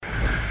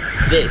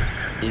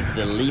This is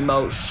the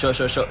Limo Show.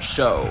 This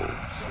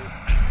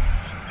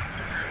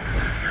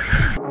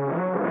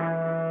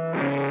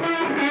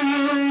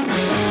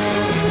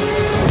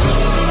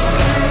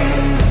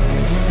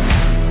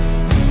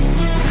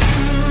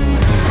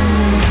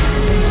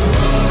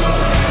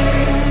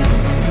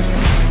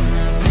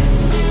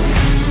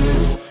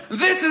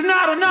is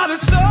not another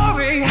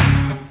story.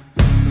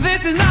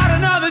 This is not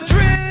another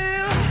drill.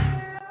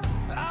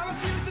 I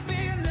refuse to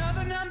be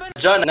another number.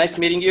 John, nice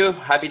meeting you.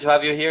 Happy to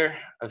have you here.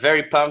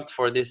 Very pumped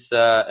for this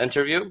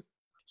interview.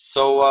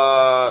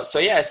 So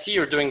yeah, I see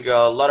you're doing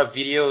a lot of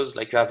videos.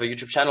 Like you have a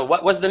YouTube channel.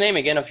 What's the name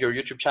again of your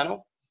YouTube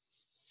channel?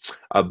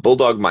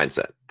 Bulldog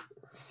Mindset.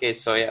 Okay,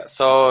 so yeah,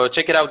 so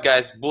check it out,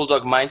 guys.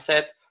 Bulldog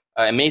Mindset,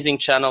 amazing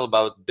channel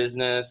about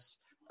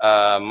business,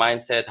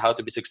 mindset, how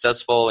to be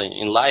successful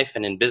in life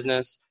and in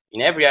business.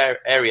 In every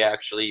area,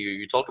 actually,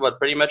 you talk about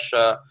pretty much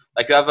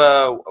like you have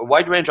a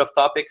wide range of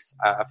topics.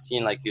 I've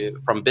seen like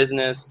from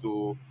business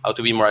to how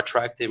to be more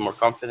attractive, more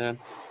confident,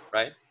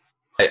 right?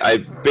 I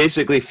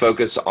basically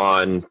focus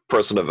on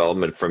personal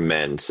development for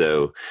men.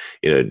 So,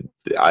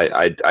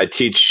 I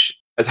teach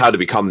how to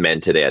become men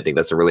today. I think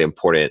that's a really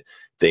important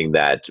thing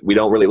that we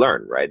don't really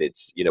learn, right?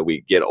 It's,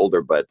 we get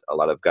older, but a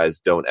lot of guys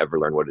don't ever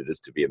learn what it is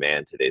to be a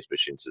man today,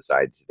 especially in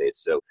society today.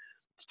 So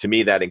to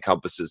me, that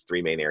encompasses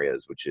three main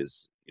areas, which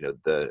is,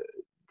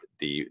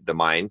 the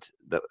mind,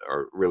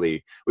 or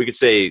really, we could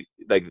say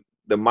like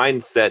the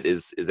mindset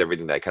is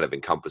everything that kind of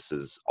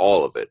encompasses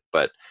all of it.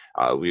 But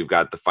we've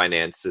got the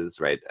finances,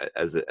 right?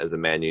 As a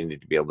man, you need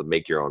to be able to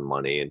make your own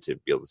money and to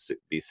be able to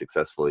be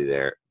successful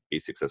there.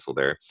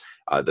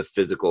 The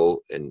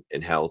physical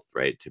and health,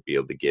 right? To be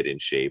able to get in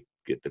shape,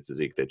 get the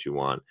physique that you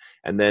want.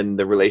 And then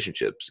the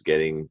relationships,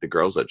 getting the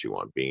girls that you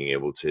want, being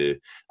able to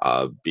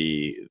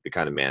be the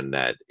kind of man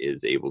that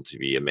is able to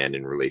be a man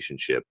in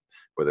relationship,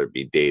 whether it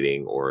be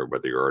dating or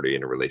whether you're already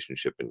in a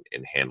relationship,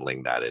 and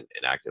handling that and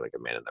acting like a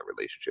man in that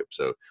relationship.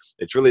 So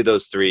it's really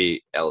those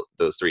three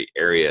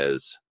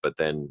areas, but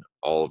then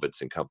all of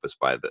it's encompassed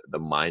by the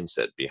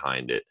mindset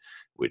behind it,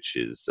 which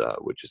is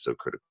so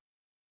critical.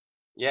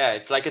 Yeah,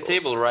 it's like a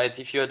table, right?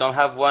 If you don't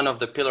have one of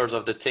the pillars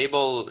of the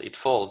table, it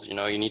falls. You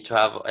need to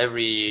have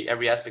every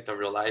aspect of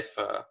your life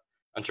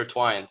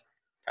intertwined,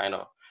 kind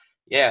of.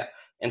 Yeah.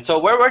 And so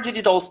where did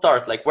it all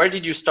start? Like, where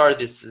did you start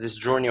this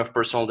journey of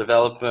personal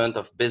development,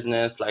 of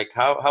business? Like,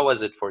 how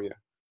was it for you?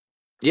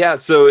 Yeah,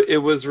 so it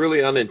was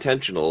really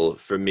unintentional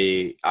for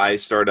me. I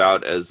started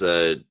out as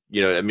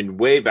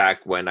way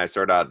back when I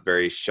started out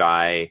very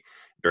shy,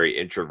 very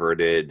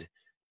introverted,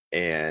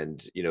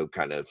 and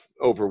kind of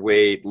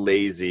overweight,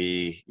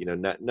 lazy,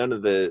 none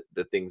of the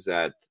things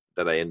that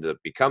I ended up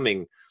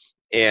becoming.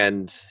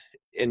 And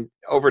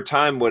over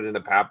time, what ended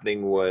up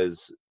happening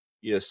was,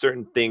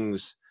 certain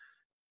things,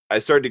 I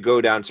started to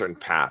go down certain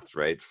paths,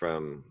 right?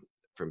 From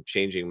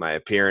changing my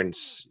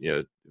appearance,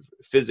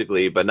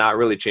 physically, but not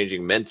really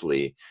changing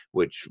mentally,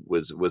 which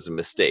was a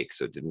mistake.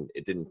 So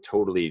it didn't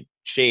totally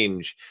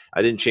change.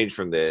 I didn't change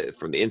from the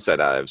inside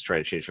out. I was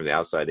trying to change from the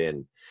outside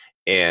in.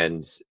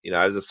 And,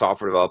 I was a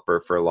software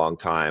developer for a long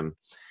time.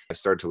 I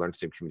started to learn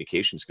some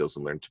communication skills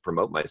and learn to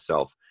promote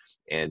myself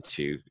and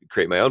to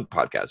create my own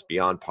podcast,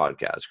 beyond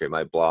podcasts, create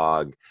my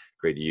blog,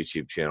 create a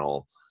YouTube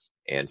channel,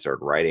 and start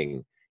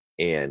writing.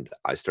 And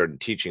I started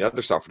teaching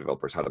other software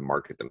developers how to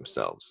market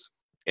themselves.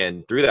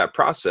 And through that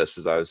process,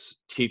 as I was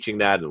teaching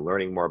that and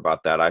learning more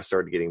about that, I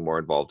started getting more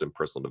involved in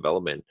personal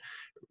development,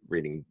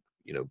 reading,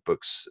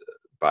 books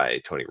by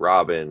Tony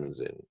Robbins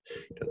and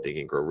Think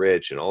and Grow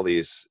Rich and all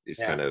these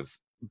kind of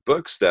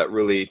books that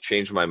really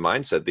changed my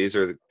mindset. These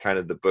are kind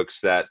of the books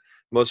that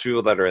most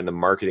people that are in the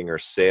marketing or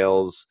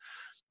sales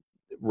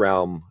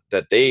realm,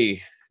 that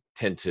they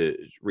tend to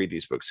read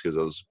these books, because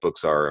those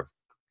books are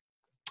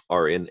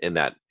in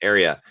that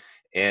area.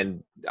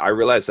 And I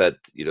realized that,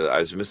 I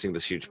was missing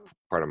this huge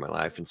part of my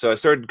life. And so I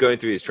started going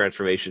through these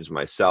transformations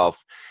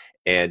myself,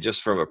 and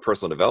just from a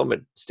personal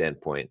development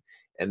standpoint.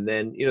 And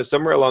then,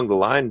 somewhere along the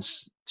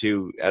lines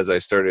too, as I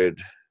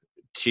started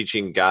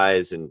teaching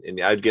guys, and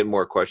I'd get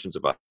more questions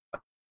about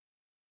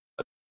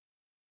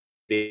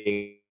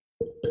being,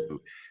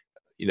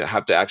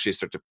 have to actually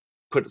start to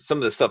put some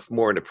of this stuff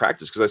more into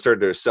practice, because I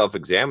started to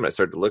self-examine. I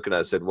started to look, and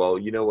I said, well,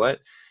 you know what?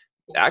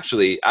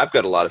 Actually, I've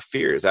got a lot of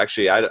fears.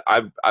 Actually,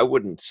 I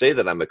wouldn't say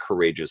that I'm a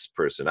courageous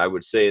person. I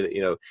would say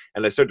that,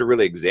 and I started to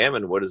really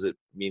examine, what does it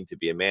mean to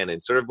be a man,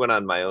 and sort of went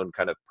on my own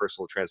kind of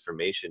personal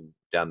transformation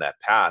down that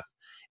path.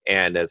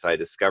 And as I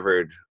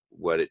discovered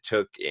what it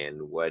took and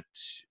what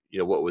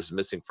was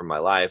missing from my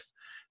life,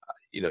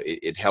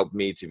 it helped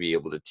me to be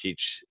able to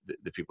teach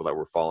the people that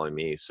were following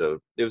me. So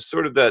it was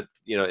sort of that,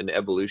 an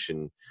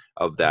evolution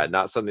of that,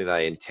 not something that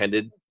I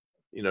intended,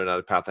 not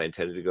a path I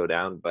intended to go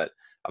down, but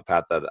a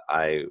path that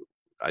I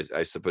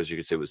suppose you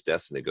could say was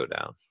destined to go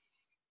down.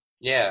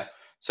 Yeah.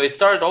 So it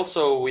started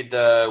also with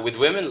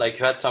women. Like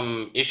you had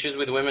some issues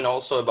with women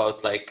also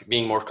about like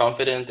being more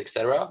confident,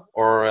 etc.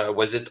 Or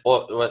was it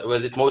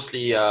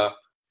mostly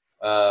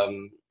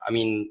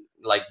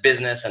like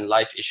business and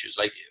life issues,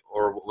 like,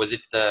 or was it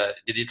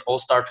did it all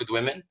start with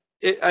women?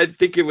 I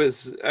think it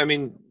was. I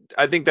mean,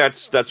 I think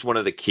that's one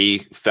of the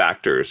key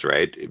factors,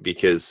 right?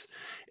 Because,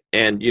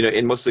 and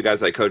in most of the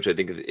guys I coach, I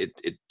think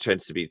it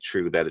tends to be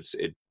true that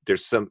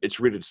it's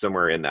rooted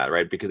somewhere in that,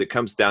 right? Because it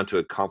comes down to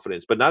a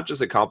confidence, but not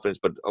just a confidence,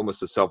 but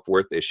almost a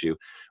self-worth issue.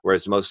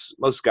 Whereas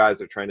most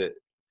guys are trying to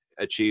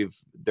achieve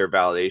their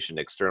validation,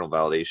 external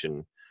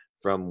validation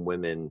from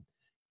women,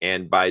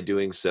 and by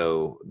doing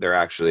so, they're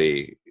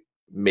actually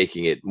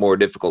making it more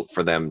difficult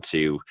for them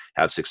to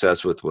have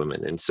success with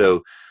women. And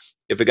so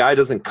if a guy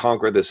doesn't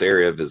conquer this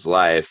area of his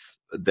life,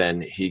 then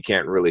he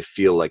can't really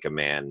feel like a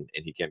man,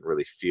 and he can't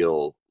really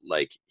feel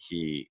like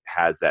he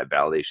has that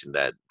validation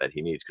that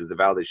he needs, because the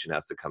validation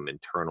has to come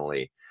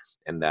internally,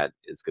 and that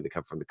is going to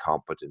come from the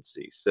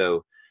competency.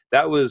 So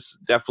that was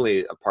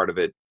definitely a part of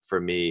it for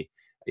me.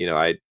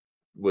 I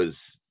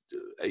was,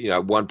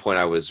 at one point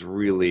I was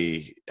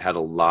really had a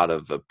lot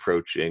of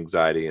approach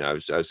anxiety, and I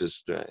was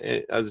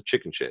a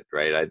chicken shit,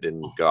 right? I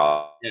didn't go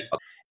out. Yeah.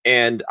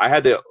 And I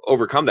had to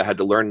overcome that. I had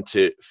to learn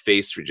to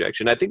face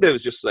rejection. I think that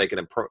was just like an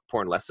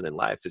important lesson in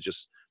life. It's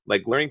just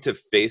like learning to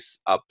face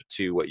up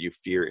to what you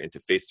fear and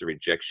to face the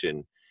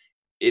rejection.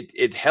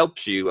 It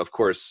helps you, of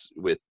course,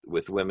 with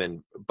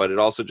women, but it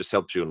also just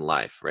helps you in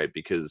life, right?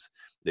 Because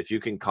if you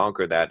can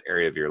conquer that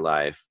area of your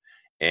life,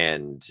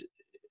 and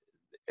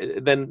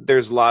then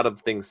there's a lot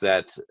of things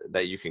that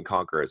you can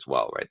conquer as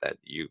well, right? That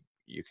you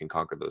can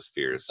conquer those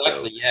fears.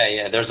 Exactly. So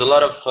Yeah. There's a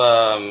lot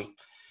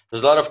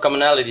of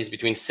commonalities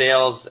between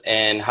sales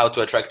and how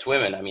to attract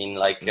women. I mean,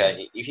 like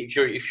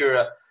if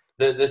you're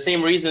the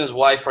same reasons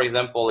why, for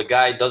example, a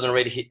guy doesn't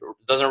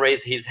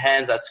raise his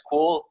hands at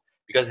school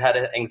because he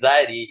had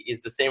anxiety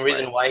is the same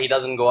reason Right. why he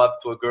doesn't go up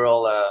to a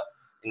girl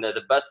in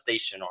the bus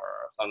station or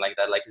something like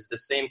that. Like it's the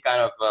same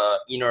kind of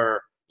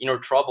inner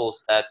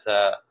troubles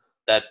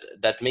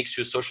that makes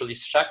you socially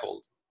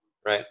shackled,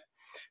 right?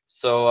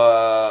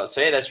 So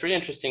yeah, that's really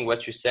interesting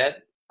what you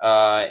said.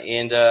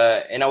 And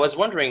I was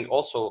wondering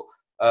also,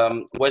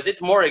 was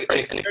it more an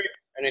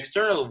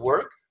external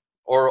work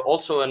or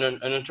also an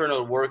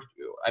internal work?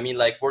 I mean,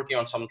 like working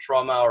on some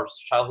trauma or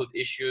childhood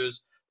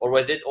issues, or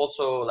was it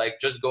also like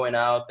just going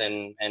out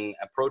and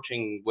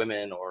approaching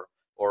women,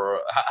 or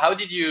how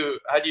did you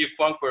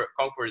conquer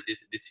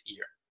this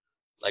fear?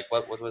 Like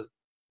what was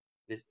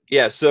this?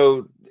 Yeah,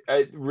 so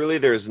really,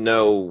 there's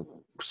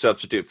no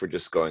substitute for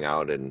just going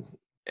out and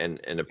Yeah,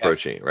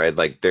 approaching, right?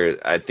 Like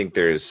I think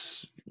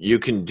you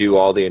can do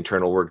all the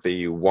internal work that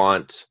you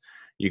want.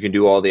 You can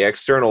do all the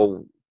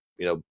external,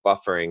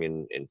 buffering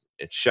and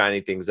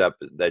shining things up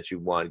that you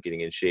want,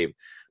 getting in shape,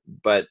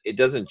 but it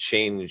doesn't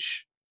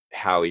change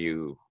how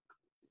you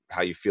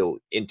feel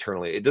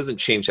internally. It doesn't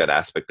change that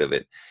aspect of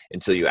it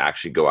until you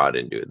actually go out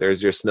and do it. There's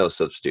just no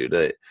substitute.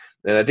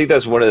 And I think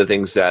that's one of the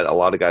things that a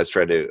lot of guys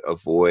try to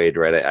avoid,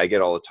 right? I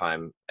get all the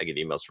time, I get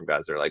emails from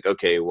guys that are like,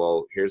 okay,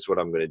 well, here's what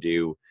I'm going to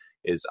do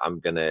is I'm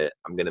going to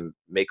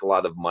make a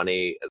lot of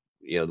money.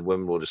 The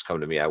women will just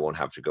come to me. I won't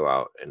have to go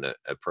out and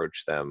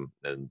approach them.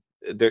 And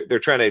they're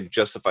trying to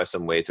justify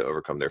some way to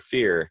overcome their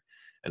fear.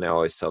 And I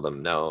always tell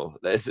them, no,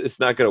 it's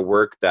not going to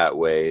work that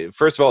way.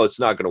 First of all, it's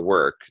not going to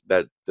work.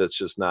 That's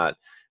just not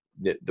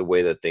the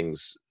way that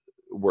things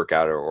work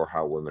out, or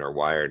how women are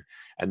wired.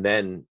 And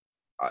then,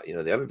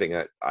 the other thing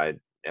I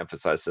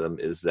emphasize to them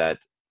is that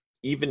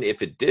even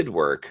if it did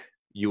work,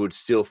 you would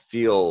still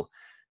feel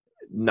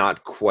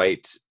not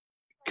quite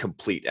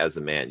complete as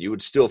a man. You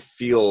would still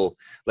feel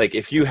like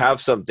if you have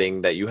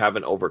something that you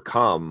haven't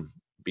overcome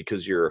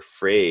because you're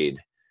afraid,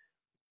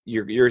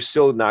 you're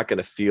still not going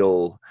to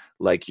feel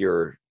like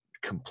you're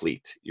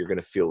complete. You're going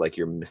to feel like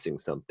you're missing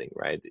something,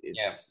 right?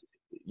 yeah.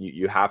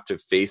 You have to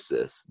face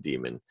this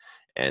demon,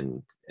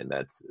 and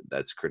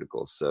that's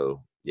critical.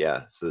 So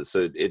yeah, so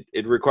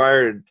it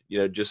required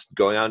just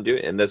going out and do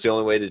it, and that's the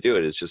only way to do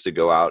it, is just to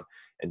go out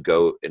and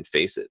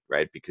face it,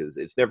 right? Because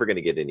it's never going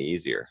to get any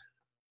easier.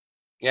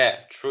 Yeah,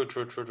 true.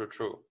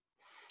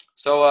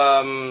 So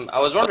I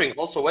was wondering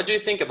also, what do you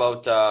think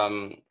about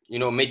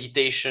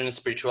meditation,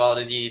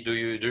 spirituality? Do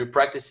you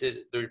practice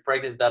it? Do you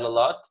practice that a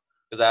lot?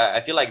 Because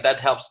I feel like that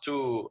helps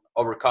too,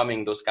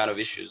 overcoming those kind of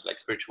issues like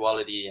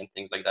spirituality and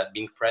things like that,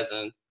 being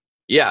present.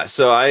 Yeah,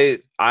 so I've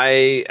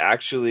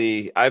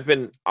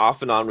been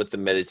off and on with the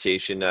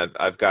meditation.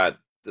 I've got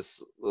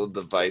this little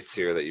device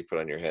here that you put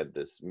on your head,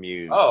 this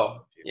Muse.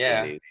 Oh,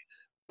 yeah.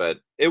 But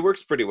it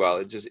works pretty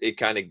well. It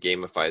kind of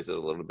gamifies it a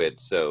little bit.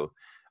 So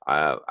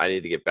I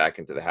need to get back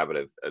into the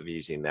habit of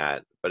using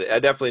that. But I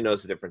definitely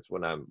notice the difference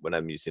when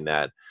I'm using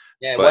that.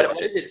 Yeah, But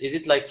what is it? Is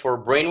it like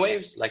for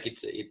brainwaves? Like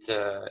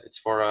it's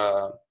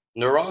for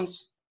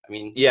neurons? I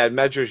mean, yeah, it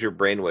measures your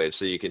brainwaves,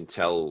 so you can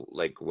tell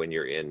like when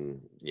you're in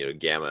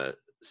gamma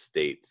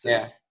state.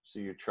 yeah. So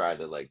you try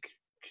to like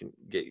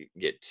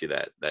get to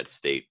that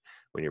state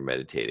when you're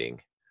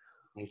meditating.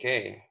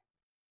 Okay.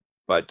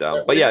 But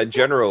yeah, in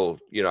general,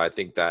 I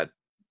think that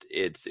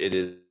it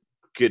is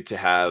good to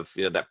have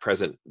that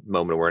present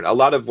moment where a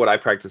lot of what I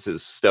practice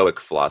is Stoic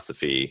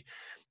philosophy,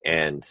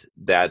 and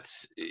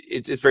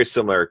it's very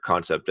similar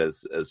concept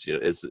as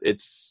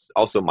it's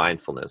also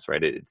mindfulness,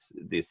 right? It's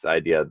this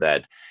idea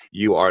that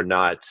you are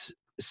not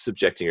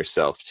subjecting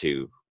yourself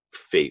to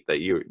fate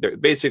that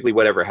basically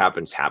whatever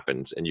happens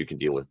and you can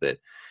deal with it,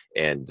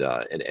 and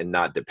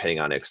not depending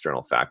on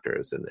external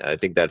factors. And I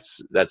think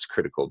that's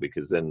critical,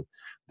 because then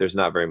there's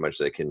not very much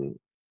that can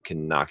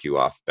knock you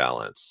off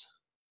balance.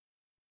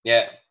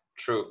 Yeah,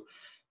 true.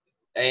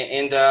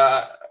 And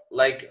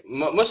like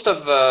most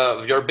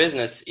of your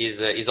business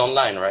is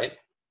online, right?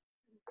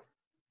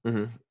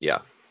 Yeah.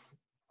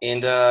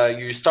 And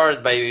you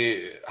started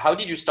by, how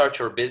did you start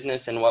your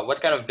business, and what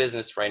kind of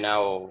business right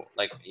now,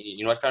 like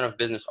in what kind of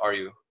business are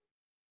you?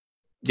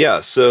 Yeah.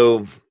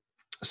 So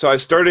I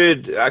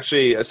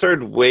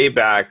started way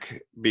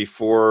back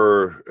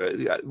before.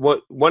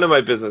 One of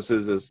my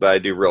businesses is that I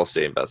do real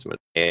estate investment,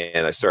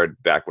 and I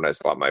started back when I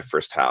bought my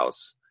first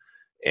house.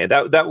 And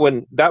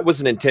that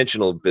was an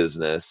intentional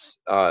business,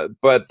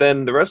 but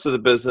then the rest of the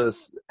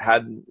business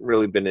hadn't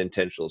really been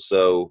intentional.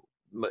 So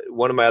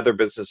one of my other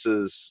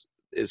businesses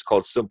is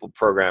called Simple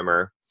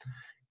Programmer,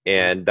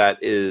 and that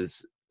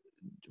is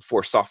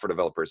for software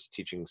developers,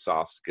 teaching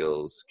soft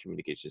skills,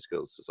 communication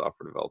skills to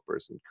software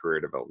developers, and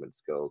career development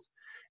skills.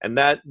 And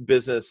that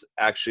business,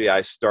 actually, I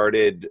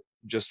started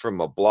just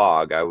from a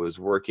blog. I was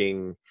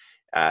working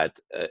at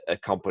a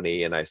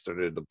company, and I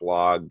started a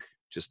blog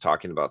just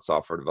talking about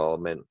software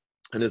development.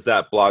 And as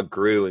that blog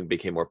grew and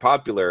became more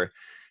popular,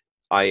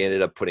 I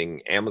ended up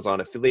putting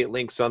Amazon affiliate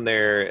links on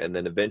there. And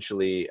then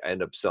eventually I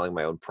ended up selling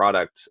my own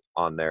product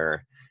on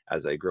there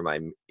as I grew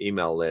my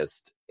email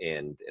list.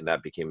 And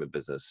that became a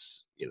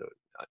business,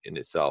 in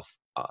itself.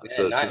 Yeah,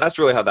 So nice. that's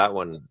really how that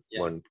one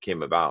Yeah.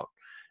 came about,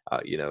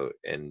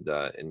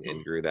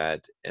 and grew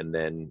that. And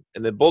then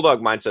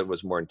Bulldog Mindset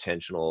was more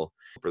intentional.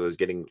 I was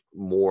getting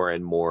more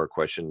and more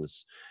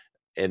questions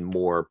and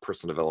more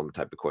personal development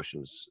type of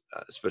questions,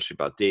 especially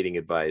about dating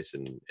advice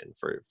and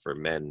for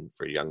men,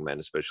 for young men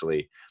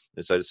especially.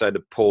 And so I decided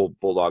to pull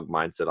Bulldog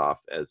Mindset off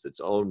as its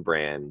own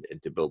brand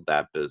and to build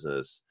that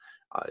business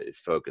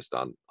focused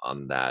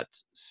on that.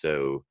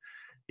 So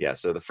yeah,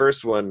 so the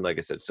first one, like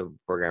I said, Simple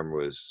Programmer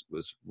was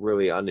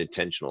really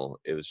unintentional.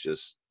 It was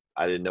just,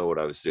 I didn't know what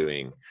I was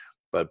doing,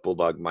 but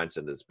Bulldog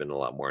Mindset has been a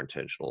lot more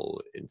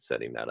intentional in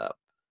setting that up.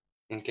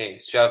 Okay,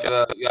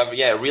 so you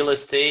have real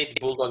estate,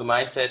 Bulldog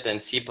Mindset, and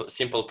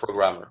Simple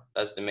Programmer.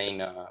 That's the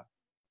main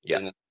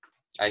business.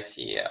 I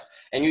see. Yeah,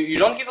 and you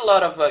don't give a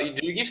lot of.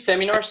 Do you give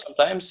seminars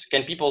sometimes?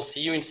 Can people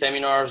see you in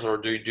seminars, or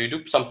do you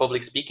do some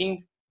public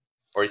speaking,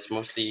 or it's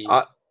mostly?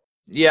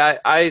 Yeah,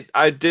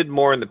 I did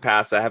more in the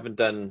past. I haven't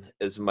done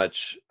as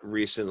much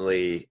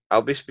recently.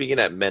 I'll be speaking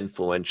at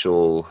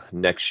Menfluential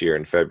next year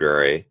in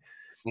February.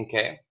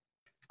 Okay.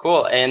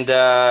 Cool. And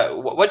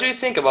what do you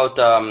think about?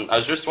 I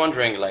was just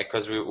wondering, like,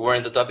 because we were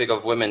in the topic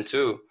of women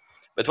too,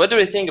 but what do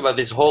you think about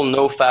this whole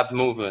no-fap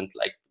movement?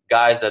 Like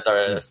guys that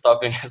are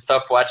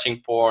stop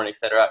watching porn,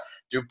 etc.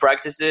 Do you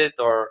practice it,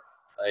 or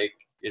like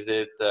is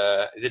it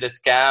a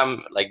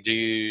scam? Like,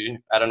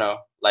 I don't know,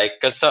 like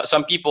because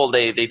some people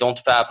they don't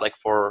fap like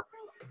for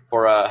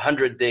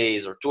 100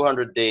 days or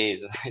 200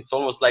 days. It's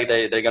almost like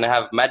they're gonna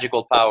have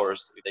magical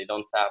powers if they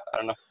don't fap. I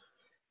don't know.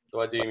 So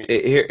what do you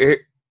mean?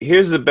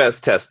 Here's the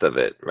best test of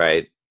it,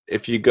 right?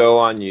 If you go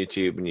on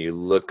YouTube and you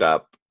look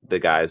up the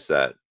guys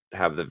that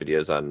have the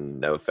videos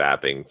on no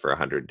fapping for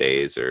 100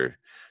 days, or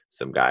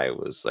some guy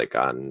was like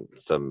I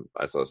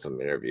saw some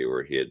interview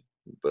where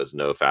was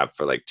no fap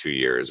for like 2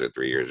 years or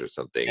 3 years or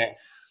something. Okay.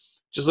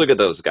 Just look at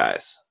those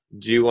guys.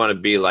 Do you want to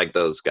be like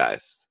those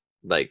guys?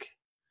 Like,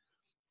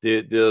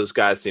 do those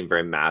guys seem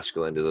very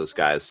masculine? Do those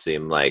guys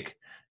seem like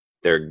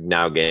they're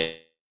now getting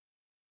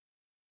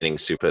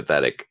super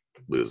pathetic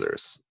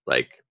losers?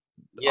 Like,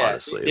 Yeah,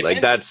 honestly,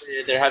 like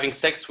they're having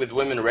sex with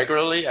women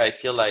regularly. I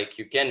feel like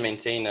you can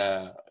maintain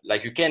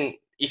like you can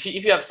if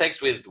you have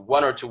sex with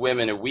 1 or 2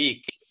 women a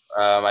week.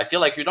 I feel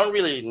like you don't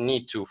really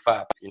need to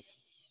fap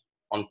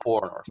on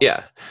porn or something.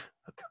 Yeah,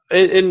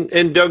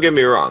 and don't get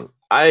me wrong,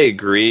 I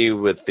agree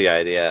with the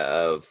idea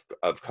of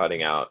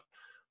cutting out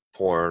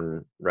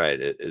porn,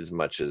 right, as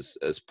much as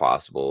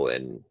possible,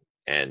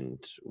 and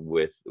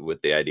with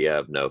the idea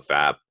of no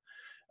fap,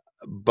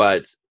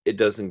 but it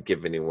doesn't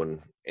give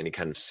anyone any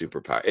kind of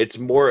superpower. It's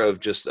more of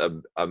just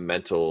a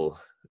mental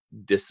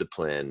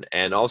discipline,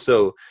 and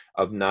also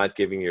of not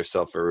giving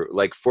yourself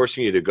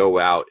forcing you to go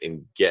out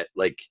and get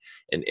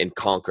and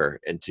conquer,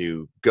 and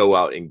to go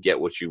out and get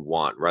what you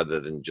want rather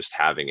than just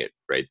having it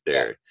right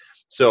there. Yeah.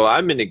 So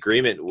I'm in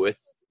agreement with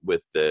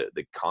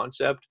the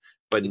concept,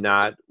 but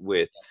not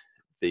with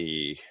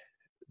the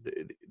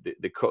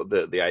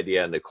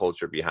idea and the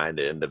culture behind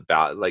it, and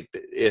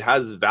it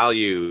has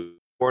value.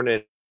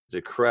 It's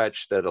a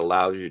crutch that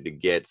allows you to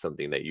get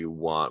something that you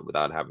want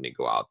without having to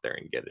go out there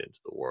and get it into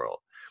the world.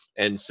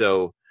 And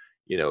so,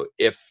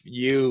 if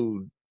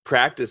you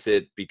practice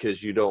it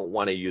because you don't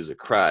want to use a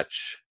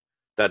crutch,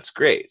 that's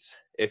great.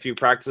 If you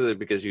practice it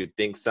because you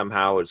think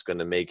somehow it's going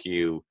to make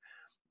you,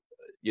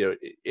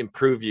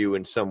 improve you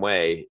in some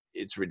way,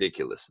 it's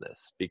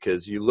ridiculousness.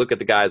 Because you look at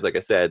the guys, like I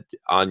said,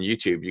 on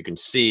YouTube, you can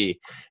see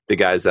the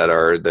guys that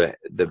are the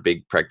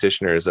big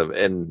practitioners of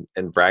and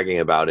bragging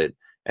about it.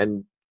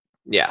 And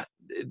yeah,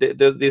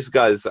 these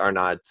guys are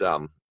not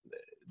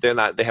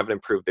they haven't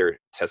improved their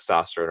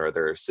testosterone or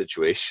their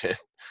situation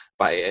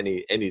by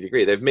any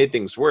degree. They've made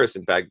things worse,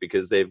 in fact,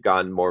 because they've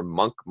gone more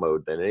monk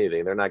mode than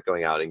anything. They're not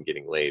going out and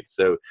getting laid.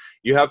 So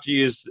you have to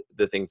use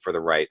the thing for the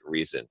right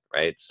reason,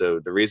 right? So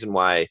the reason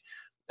why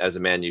as a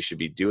man you should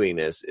be doing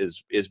this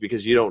is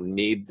because you don't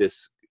need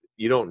this.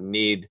 You don't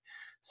need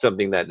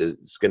something that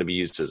is going to be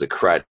used as a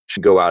crutch.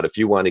 Go out. If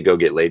you want to go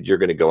get laid, you're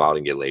going to go out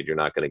and get laid. You're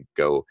not going to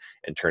go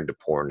and turn to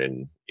porn.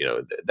 And, you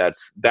know,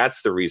 that's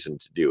the reason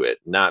to do it.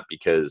 Not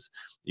because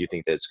you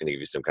think that it's going to give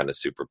you some kind of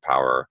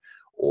superpower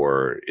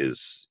or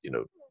is, you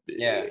know,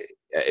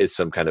 is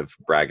some kind of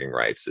bragging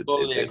rights.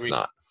 It's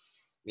not.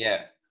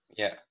 Yeah.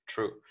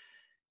 True.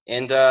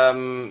 And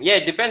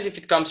it depends if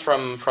it comes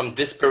from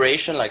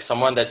desperation, like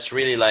someone that's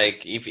really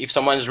like, if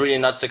someone's really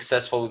not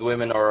successful with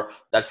women or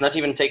that's not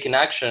even taking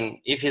action,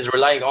 if he's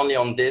relying only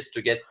on this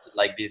to get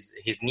like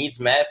his needs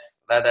met,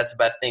 that's a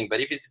bad thing.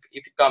 But if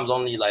it comes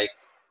only like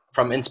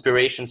from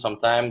inspiration,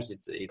 sometimes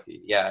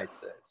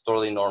it's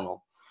totally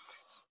normal.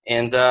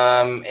 And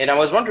I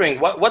was wondering,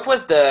 what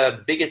was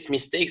the biggest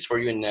mistakes for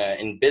you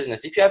in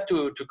business? If you have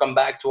to come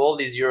back to all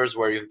these years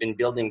where you've been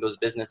building those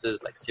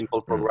businesses like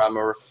Simple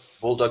Programmer,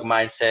 Bulldog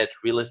Mindset,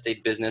 real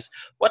estate business,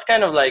 what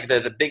kind of like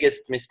the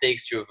biggest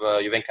mistakes you've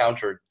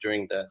encountered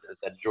during that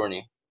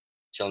journey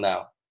till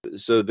now?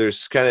 So they're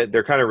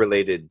kind of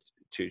related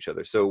to each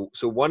other. So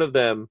one of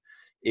them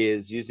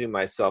is using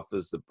myself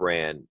as the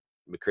brand,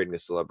 creating a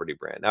celebrity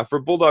brand. Now for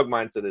Bulldog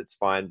Mindset, it's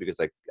fine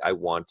because I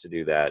want to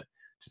do that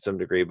to some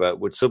degree, but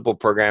with Simple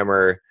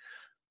Programmer,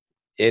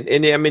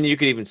 and I mean, you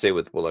could even say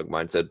with Bulldog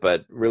Mindset,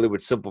 but really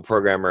with Simple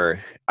Programmer,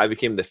 I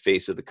became the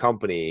face of the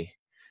company,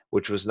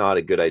 which was not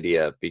a good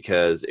idea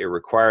because it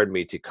required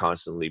me to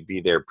constantly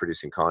be there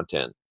producing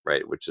content,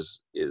 right? Which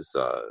is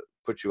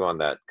put you on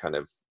that kind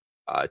of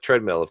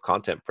treadmill of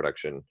content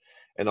production,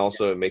 and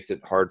also it makes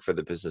it hard for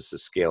the business to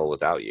scale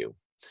without you.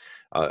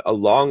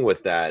 Along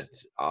with that,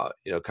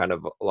 kind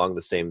of along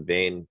the same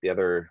vein, the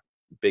other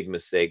big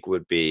mistake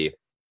would be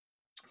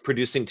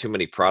producing too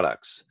many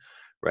products,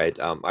 right?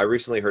 I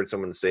recently heard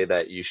someone say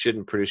that you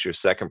shouldn't produce your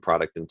second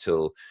product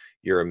until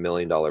you're $1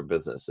 million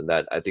business. And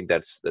that, I think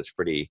that's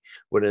pretty,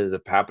 what ends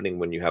up happening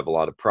when you have a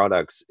lot of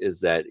products is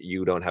that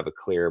you don't have a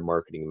clear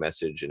marketing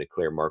message and a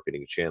clear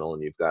marketing channel.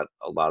 And you've got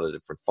a lot of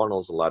different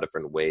funnels, a lot of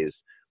different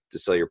ways to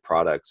sell your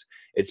products.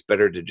 It's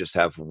better to just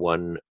have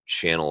one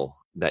channel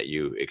that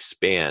you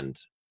expand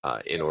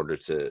in order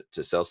to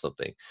sell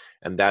something.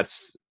 And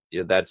that's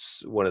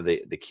one of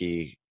the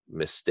key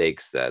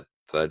mistakes that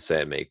I'd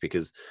say I make,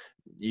 because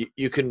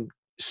you can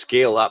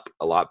scale up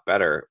a lot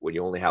better when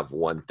you only have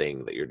one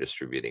thing that you're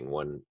distributing,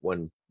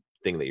 one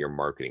thing that you're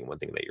marketing, one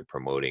thing that you're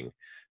promoting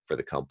for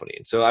the company.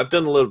 And so I've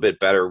done a little bit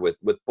better with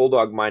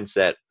Bulldog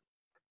Mindset.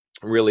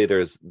 Really,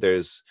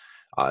 there's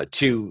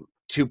two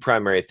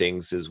primary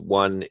things.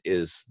 One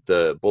is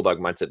the Bulldog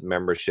Mindset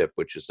membership,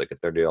 which is like a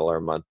 $30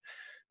 a month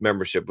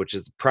membership, which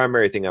is the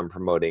primary thing I'm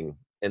promoting.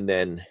 And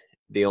then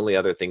the only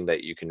other thing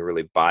that you can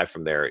really buy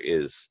from there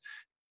is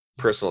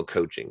personal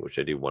coaching, which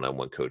I do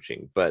one-on-one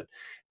coaching, but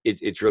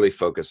it's really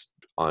focused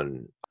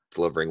on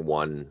delivering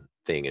one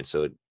thing. And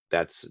so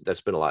that's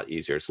been a lot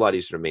easier. It's a lot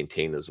easier to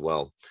maintain as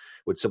well.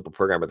 With Simple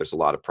Programmer, there's a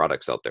lot of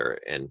products out there,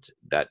 and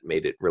that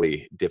made it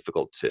really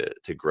difficult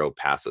to grow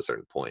past a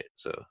certain point.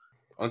 So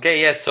okay,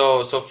 yes.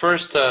 So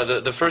first,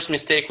 the first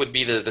mistake would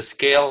be the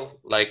scale.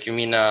 Like you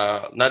mean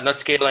not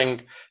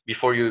scaling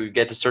before you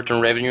get a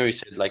certain revenue. You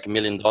said like $1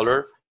 million.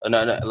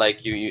 No,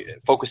 like you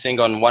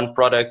focusing on one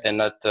product and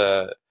not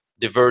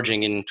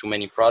diverging in too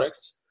many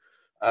products.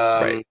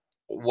 Right.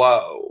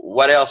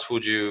 What else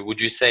would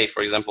you say,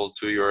 for example,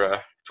 to your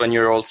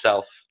 20-year-old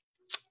self?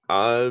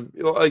 Well,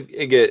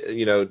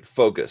 again,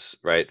 focus,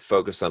 right?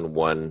 Focus on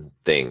one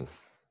thing,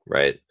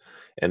 right?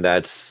 And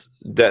that's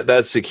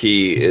the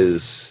key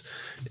is,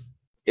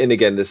 and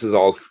again, this is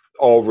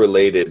all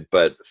related,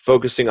 but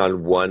focusing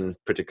on one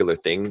particular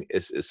thing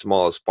is as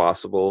small as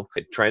possible.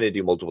 Trying to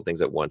do multiple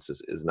things at once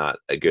is not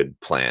a good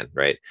plan,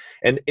 right?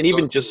 And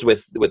even just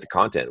with the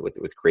content,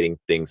 with creating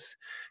things,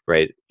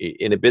 right?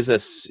 In a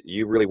business,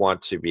 you really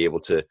want to be able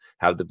to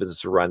have the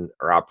business run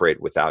or operate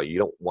without you. You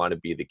don't want to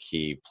be the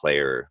key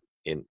player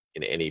in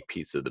any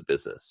piece of the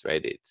business,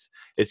 right?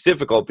 It's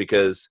difficult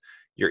because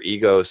your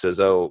ego says,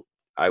 "Oh,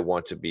 I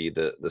want to be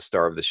the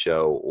star of the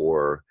show,"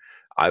 or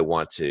I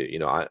want to,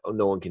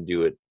 no one can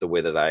do it the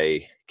way that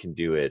I can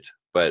do it.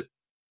 But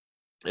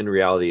in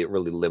reality, it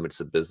really limits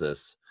the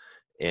business,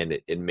 and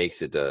it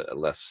makes it a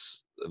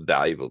less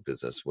valuable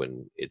business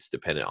when it's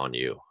dependent on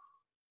you.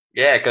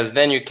 Yeah, because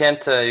then you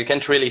can't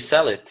really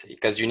sell it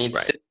because you need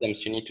Right.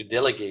 systems, you need to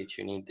delegate,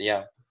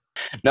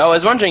 Now, I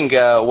was wondering,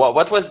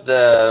 what was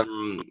the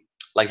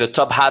like the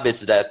top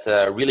habits that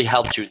really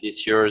helped you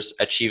this year's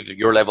achieve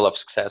your level of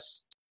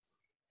success?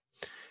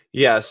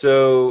 Yeah.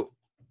 So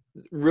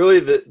really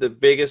the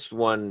biggest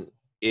one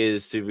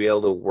is to be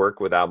able to work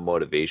without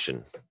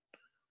motivation,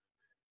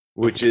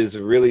 which is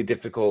really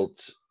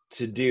difficult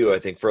to do, I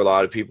think, for a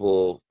lot of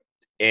people.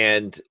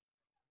 And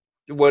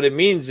what it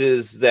means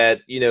is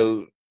that,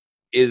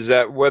 is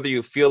that whether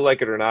you feel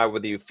like it or not,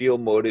 whether you feel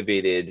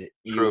motivated,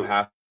 True. you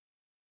have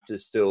to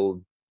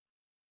still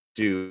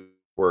do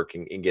work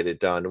and get it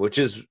done, which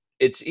is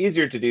it's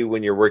easier to do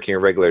when you're working a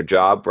regular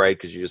job, right?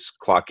 Because you just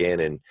clock in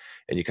and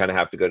you kind of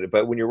have to go to.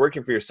 But when you're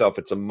working for yourself,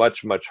 it's a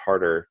much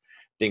harder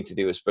thing to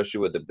do, especially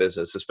with a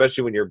business,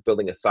 especially when you're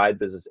building a side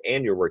business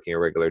and you're working a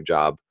regular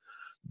job.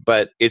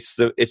 But it's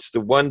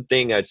the one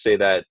thing I'd say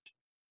that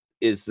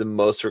is the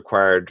most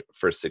required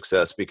for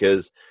success,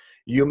 because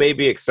you may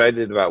be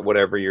excited about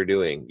whatever you're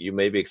doing. You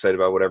may be excited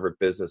about whatever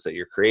business that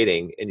you're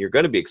creating, and you're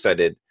going to be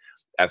excited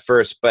at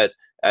first, but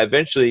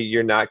eventually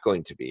you're not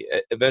going to be.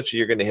 Eventually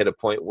you're going to hit a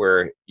point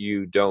where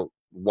you don't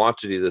want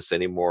to do this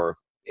anymore,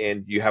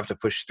 and you have to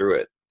push through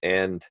it.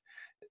 And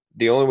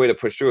the only way to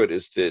push through it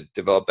is to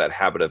develop that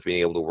habit of being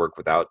able to work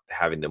without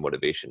having the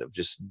motivation of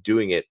just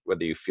doing it,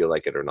 whether you feel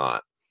like it or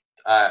not.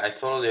 I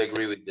totally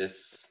agree with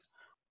this.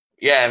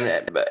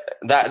 Yeah,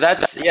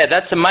 that's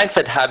a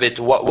mindset habit.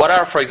 What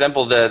are, for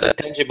example, the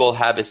tangible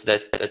habits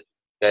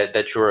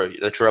that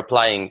you're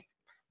applying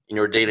in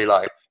your daily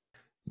life?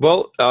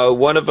 Well,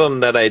 one of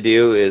them that I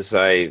do is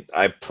I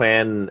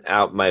plan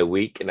out my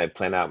week and I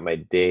plan out my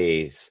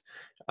days.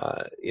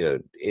 I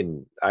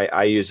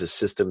use a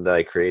system that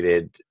I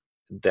created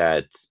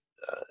that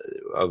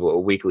of a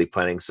weekly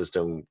planning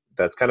system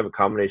that's kind of a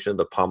combination of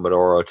the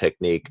Pomodoro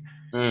technique.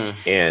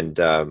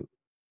 Mm.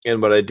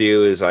 And what I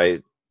do is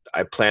I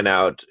plan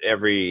out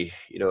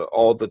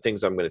all the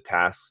things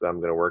tasks I'm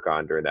going to work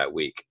on during that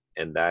week.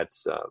 And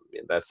that's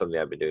something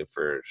I've been doing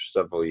for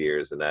several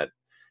years, and that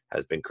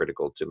has been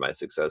critical to my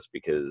success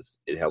because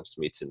it helps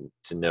me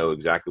to know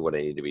exactly what I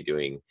need to be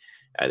doing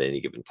at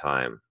any given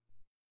time.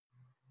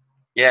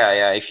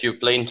 Yeah. If you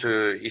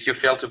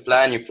fail to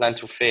plan, you plan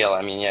to fail.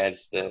 I mean, yeah,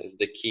 it's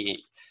the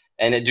key.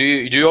 And do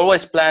you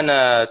always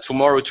plan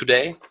tomorrow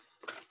today?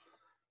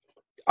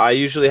 I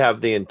usually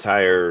have the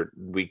entire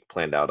week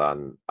planned out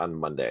on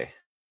Monday.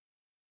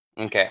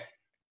 Okay,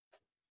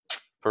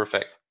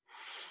 perfect.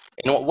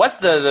 And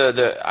what's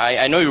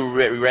I know you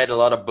read a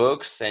lot of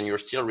books and you're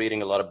still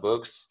reading a lot of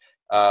books.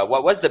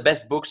 What's the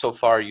best book so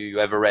far you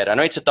ever read? I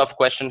know it's a tough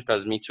question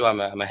because me too,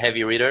 I'm a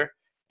heavy reader,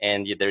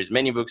 and there's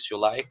many books you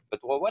like. But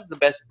what's the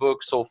best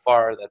book so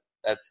far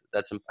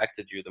that's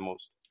impacted you the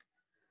most?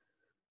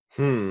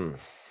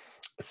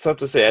 It's tough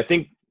to say. I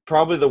think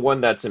probably the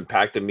one that's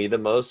impacted me the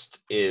most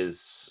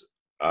is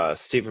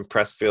Stephen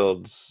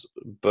Pressfield's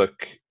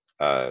book,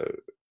 uh,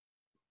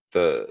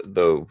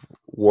 the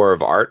War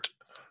of Art.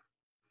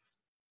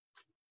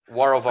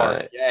 War of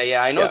Art. Uh,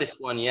 Yeah, I know yeah, this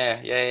one.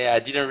 Yeah. I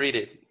didn't read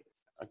it.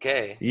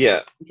 Okay,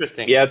 yeah,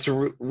 interesting. yeah. It's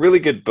a really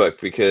good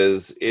book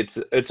because it's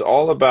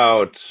all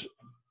about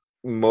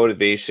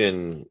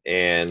motivation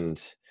and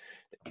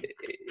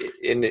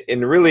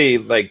really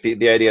like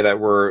the idea that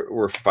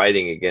we're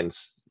fighting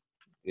against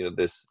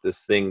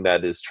this thing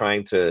that is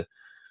trying to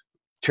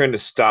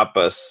stop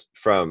us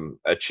from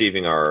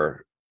achieving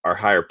our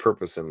higher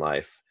purpose in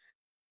life,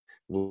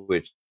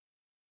 which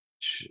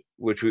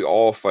which we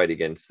all fight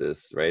against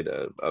this, right?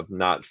 Of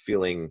not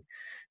feeling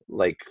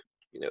like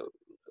you know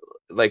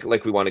like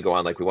we want to go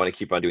on, like we want to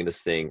keep on doing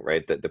this thing,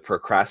 right? That the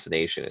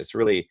procrastination, it's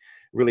really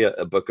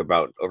a book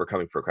about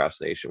overcoming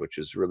procrastination, which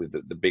is really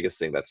the biggest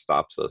thing that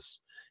stops us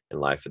in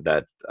life. And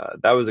that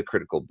was a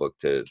critical book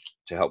to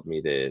help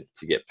me to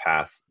get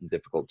past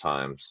difficult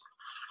times.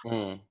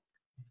 Hmm.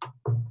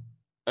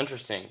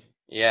 Interesting.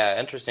 Yeah,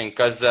 interesting.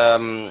 Because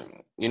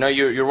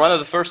you're one of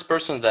the first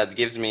person that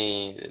gives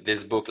me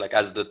this book like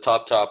as the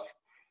top.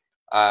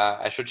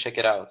 I should check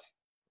it out.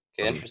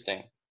 Okay, Um,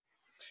 interesting.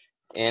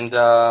 And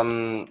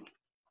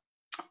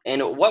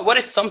what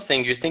is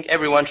something you think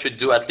everyone should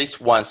do at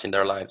least once in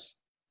their lives?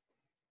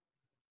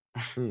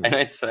 I hmm, know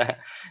it's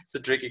a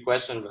tricky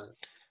question,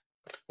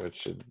 what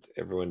should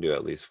everyone do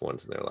at least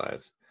once in their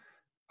lives?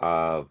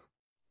 Uh,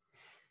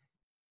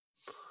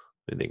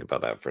 Let me think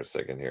about that for a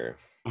second here.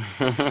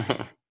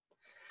 but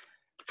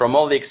from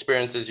all the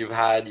experiences you've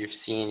had, you've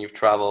seen, you've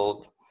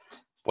traveled,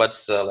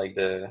 what's like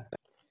the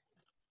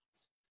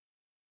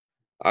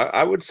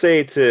I would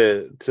say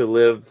to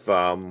live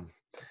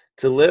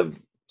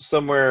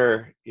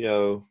somewhere,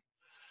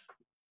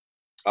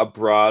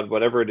 abroad,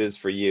 whatever it is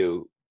for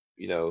you,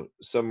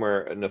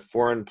 somewhere in a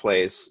foreign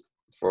place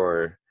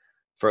for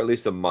at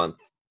least a month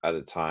at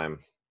a time,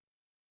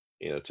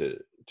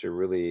 to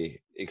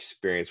really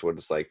experience what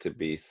it's like to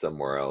be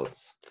somewhere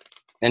else.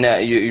 and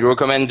you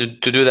recommend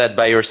to do that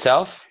by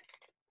yourself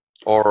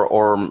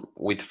or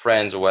with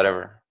friends or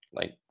whatever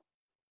like.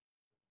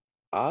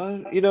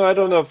 I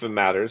don't know if it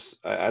matters.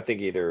 I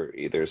think either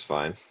is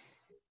fine.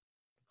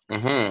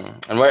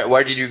 And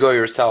where did you go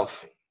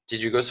yourself?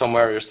 Did you go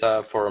somewhere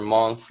yourself for a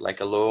month, like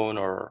alone,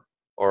 or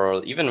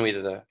even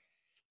with the?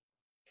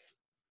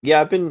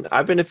 Yeah,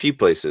 I've been a few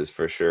places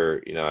for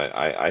sure.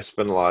 I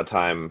spend a lot of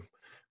time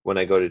when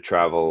I go to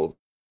travel.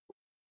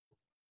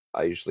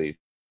 I usually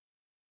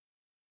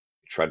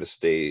try to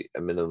stay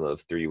a minimum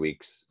of 3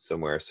 weeks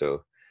somewhere.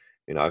 So,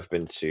 I've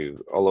been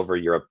to all over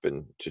Europe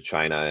and to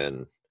China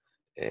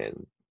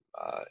and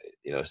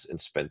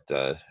and spent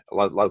a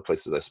lot of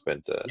places. I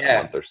spent a Yeah.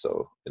 month or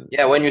so.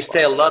 Yeah, when you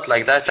stay a lot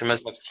like that, you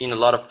must have seen a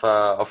lot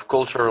of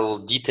cultural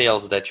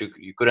details that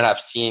you couldn't have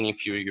seen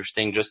if you're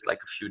staying just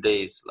like a few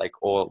days, like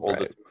all the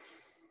Right.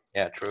 tourists.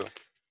 Yeah, true.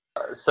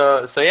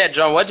 So yeah,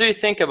 John, what do you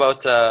think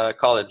about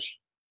college?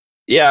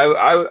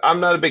 Yeah, I'm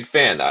not a big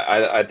fan.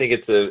 I think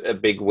it's a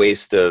big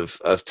waste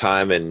of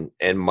time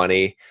and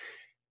money.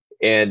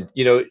 And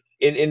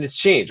and it's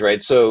changed,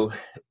 right? So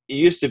it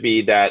used to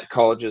be that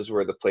colleges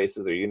were the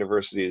places or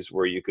universities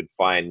where you could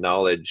find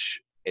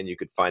knowledge and you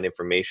could find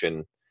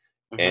information,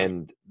 Hmm.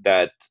 and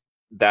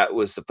that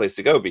was the place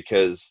to go,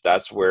 because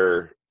that's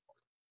where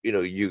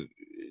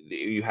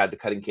you had the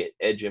cutting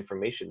edge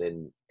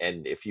information,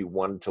 and if you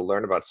wanted to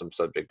learn about some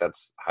subject,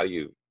 that's how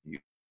you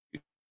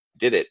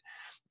did it.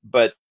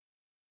 But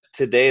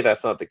today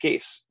that's not the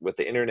case with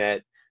the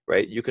internet,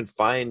 right? You can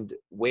find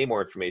way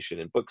more information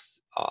in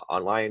books,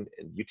 online,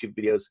 and YouTube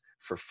videos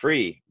for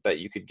free that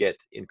you could get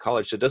in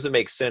college. So it doesn't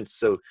make sense.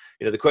 So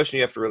the question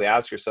you have to really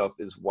ask yourself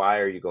is, why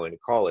are you going to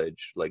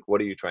college? Like,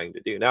 what are you trying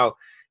to do? Now,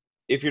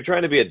 if you're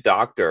trying to be a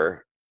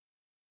doctor,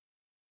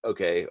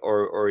 okay,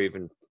 or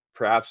even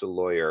perhaps a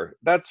lawyer,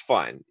 that's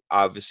fine.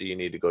 Obviously you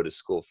need to go to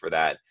school for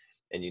that,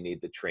 and you need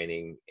the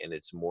training, and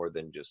it's more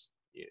than just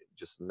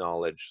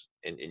knowledge,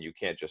 and you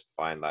can't just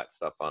find that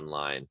stuff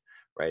online,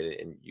 right?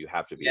 And you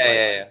have to be Yeah, yeah,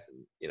 yeah. licensed,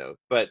 and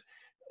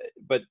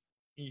but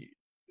you-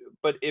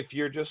 but if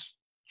you're just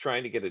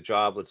trying to get a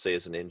job, let's say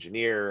as an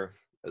engineer,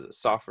 as a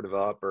software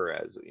developer,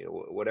 as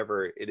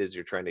whatever it is,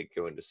 you're trying to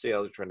go into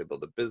sales, you're trying to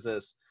build a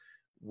business,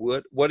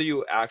 what are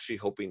you actually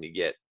hoping to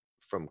get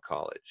from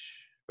college,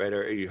 right?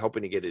 Or are you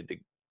hoping to get a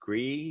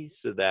degree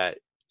so that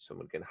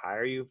someone can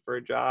hire you for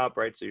a job,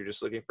 right? So you're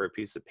just looking for a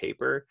piece of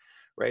paper,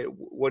 right?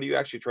 What are you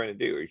actually trying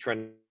to do? Are you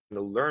trying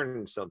to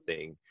learn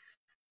something,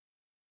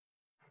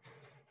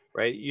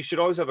 right? You should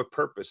always have a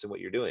purpose in what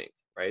you're doing,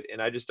 right?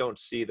 And I just don't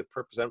see the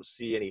purpose. I don't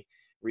see any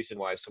reason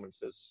why someone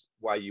says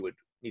why you would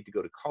need to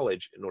go to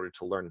college in order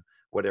to learn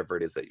whatever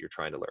it is that you're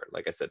trying to learn.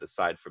 Like I said,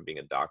 aside from being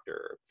a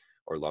doctor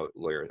or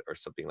lawyer or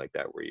something like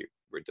that, where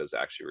it does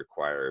actually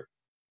require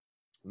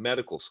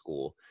medical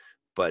school.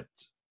 But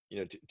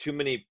too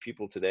many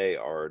people today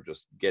are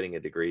just getting a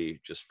degree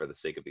just for the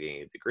sake of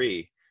getting a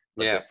degree,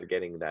 but Yeah. they're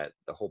forgetting that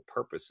the whole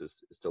purpose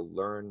is to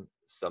learn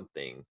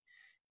something.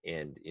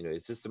 And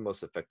it's just the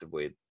most effective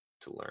way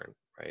to learn,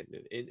 right?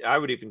 I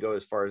would even go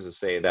as far as to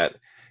say that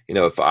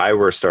if I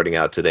were starting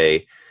out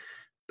today,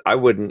 I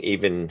wouldn't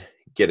even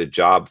get a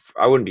job.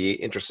 I wouldn't be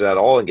interested at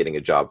all in getting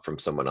a job from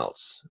someone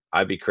else.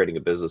 I'd be creating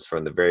a business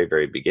from the very,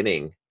 very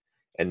beginning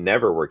and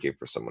never working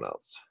for someone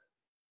else.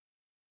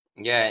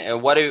 Yeah,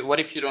 and what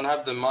if you don't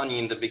have the money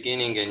in the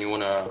beginning and you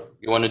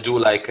wanna do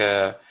like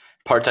a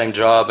part-time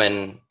job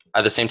and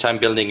at the same time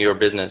building your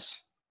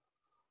business?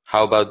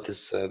 How about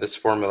this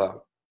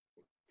formula?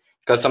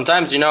 Because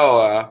sometimes it's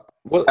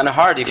Well, kind of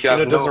hard if you have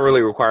it no. doesn't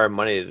really require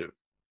money to.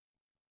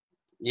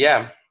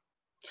 Yeah,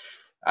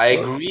 I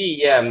Well, agree.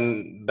 Yeah,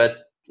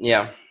 but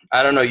yeah,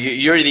 I don't know.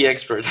 You're the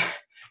expert.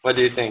 What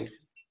do you think?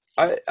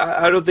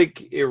 I don't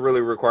think it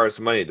really requires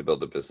money to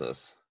build a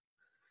business.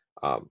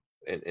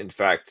 In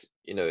fact,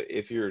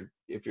 if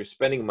you're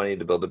spending money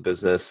to build a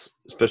business,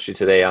 especially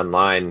today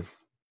online,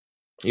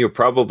 you're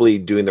probably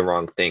doing the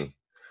wrong thing,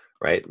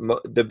 right?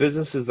 The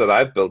businesses that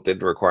I've built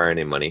didn't require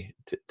any money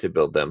to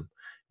build them.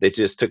 They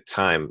just took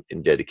time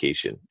and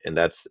dedication, and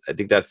I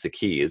think that's the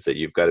key, is that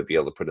you've got to be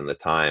able to put in the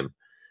time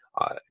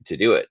to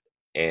do it.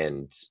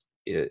 And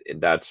and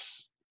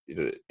that's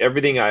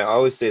everything. I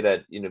always say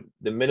that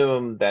the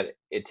minimum that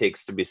it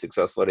takes to be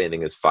successful at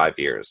anything is 5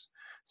 years.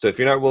 So if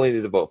you're not willing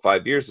to devote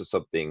 5 years to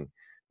something,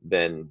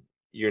 then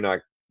you're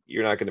not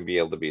going to be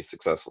able to be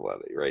successful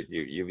at it, right?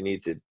 You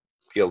need to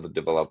be able to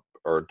develop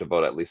or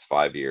devote at least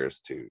 5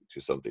 years to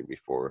something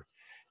before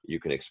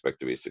you can expect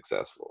to be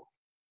successful.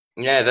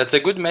 Yeah, that's a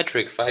good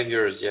metric. 5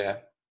 years. Yeah,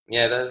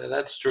 yeah,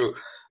 that's true.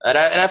 And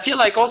I feel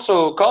like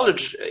also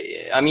college.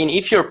 I mean,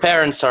 if your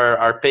parents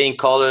are paying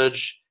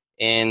college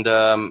and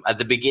at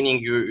the beginning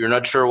you're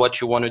not sure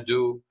what you want to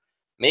do,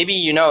 maybe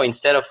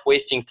instead of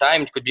wasting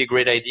time, it could be a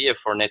great idea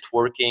for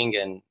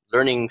networking and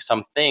learning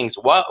some things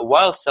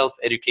while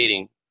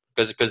self-educating.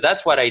 Because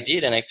that's what I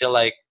did, and I feel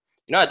like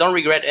I don't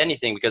regret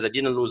anything because I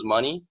didn't lose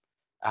money.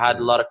 I had a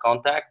Mhm. lot of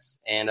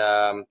contacts, and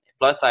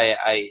plus I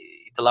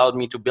it allowed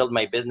me to build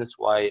my business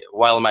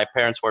while my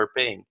parents were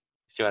paying.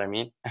 See what I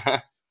mean?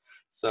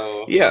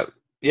 So Yeah,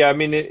 yeah. I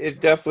mean,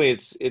 it definitely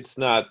it's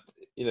not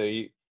you know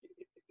you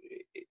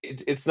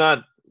it's not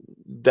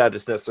that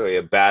it's necessarily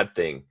a bad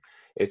thing.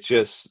 It's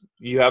just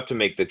you have to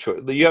make the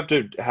choice. You have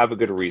to have a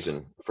good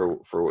reason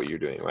for what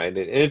you're doing, right?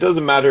 And it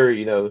doesn't matter.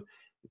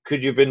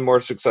 Could you have been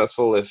more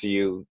successful if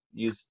you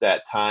used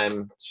that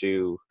time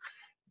to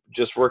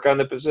just work on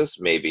the business?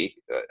 Maybe.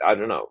 I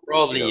don't know.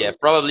 probably, yeah,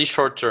 probably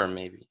short term,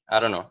 maybe. I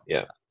don't know.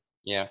 Yeah.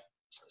 Yeah.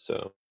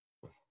 So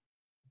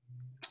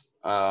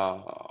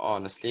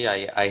Honestly,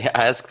 I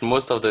asked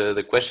most of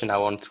the question I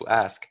want to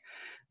ask.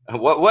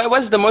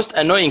 What's the most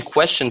annoying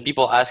question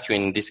people ask you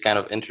in this kind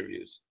of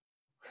interviews?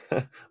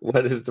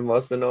 what is the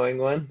most annoying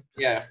one?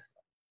 Yeah.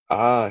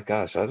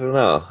 Gosh, I don't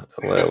know.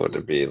 What would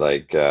it be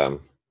like?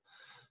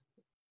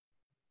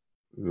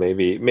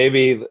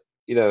 Maybe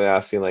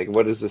asking like,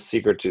 what is the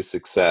secret to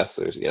success,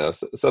 or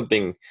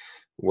something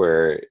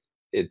where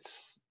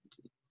it's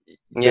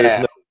there's Yeah,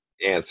 no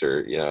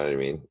answer. You know what I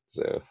mean?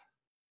 So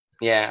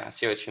yeah, I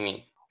see what you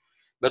mean.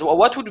 But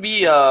what would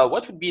be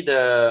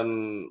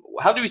the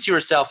how do you see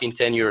yourself in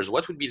 10 years?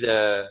 What would be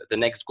the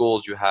next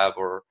goals you have,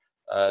 or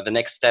the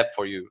next step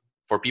for you?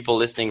 For people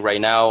listening right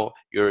now,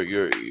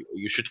 you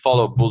should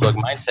follow Bulldog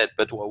mindset.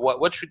 But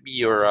what should be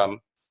your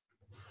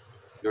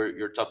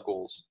top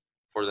goals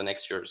for the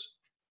next years?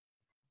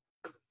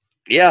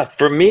 yeah,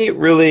 for me,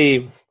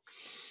 really,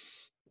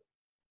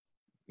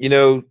 you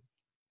know,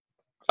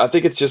 I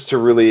think it's just to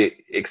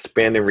really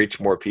expand and reach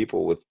more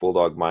people with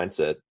Bulldog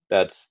mindset.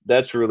 That's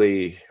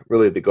really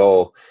the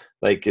goal.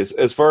 Like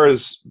as far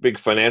as big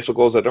financial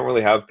goals, I don't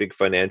really have big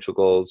financial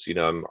goals.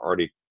 I'm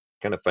already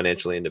kind of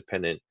financially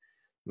independent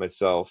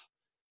myself.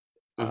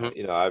 Hmm.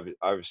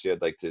 Obviously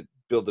I'd like to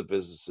build the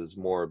businesses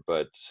more,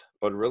 but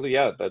really,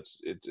 yeah,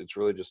 it's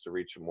really just to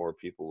reach more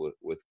people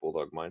with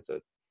Bulldog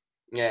mindset.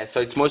 Yeah, so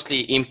it's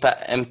mostly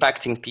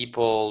impacting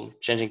people,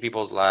 changing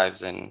people's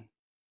lives, and Yeah,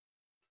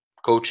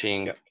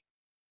 coaching.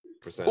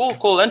 percent. Cool,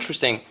 cool,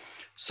 interesting.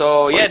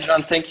 So yeah,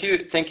 John, thank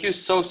you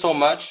so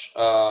much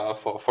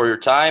for your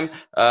time.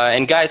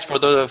 And guys,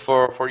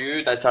 for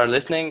you that are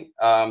listening,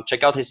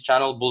 check out his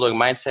channel, Bulldog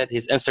Mindset,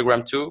 his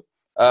Instagram too.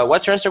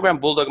 What's your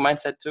Instagram? Bulldog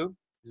Mindset too?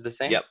 Is the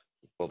same? Yep,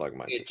 Bulldog Okay,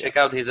 mindset. Yeah. check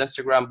out his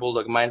Instagram,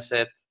 Bulldog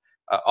Mindset.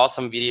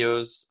 Awesome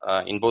videos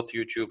in both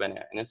YouTube and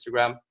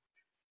Instagram.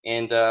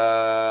 And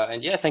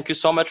yeah, thank you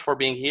so much for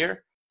being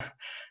here.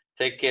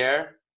 Take care.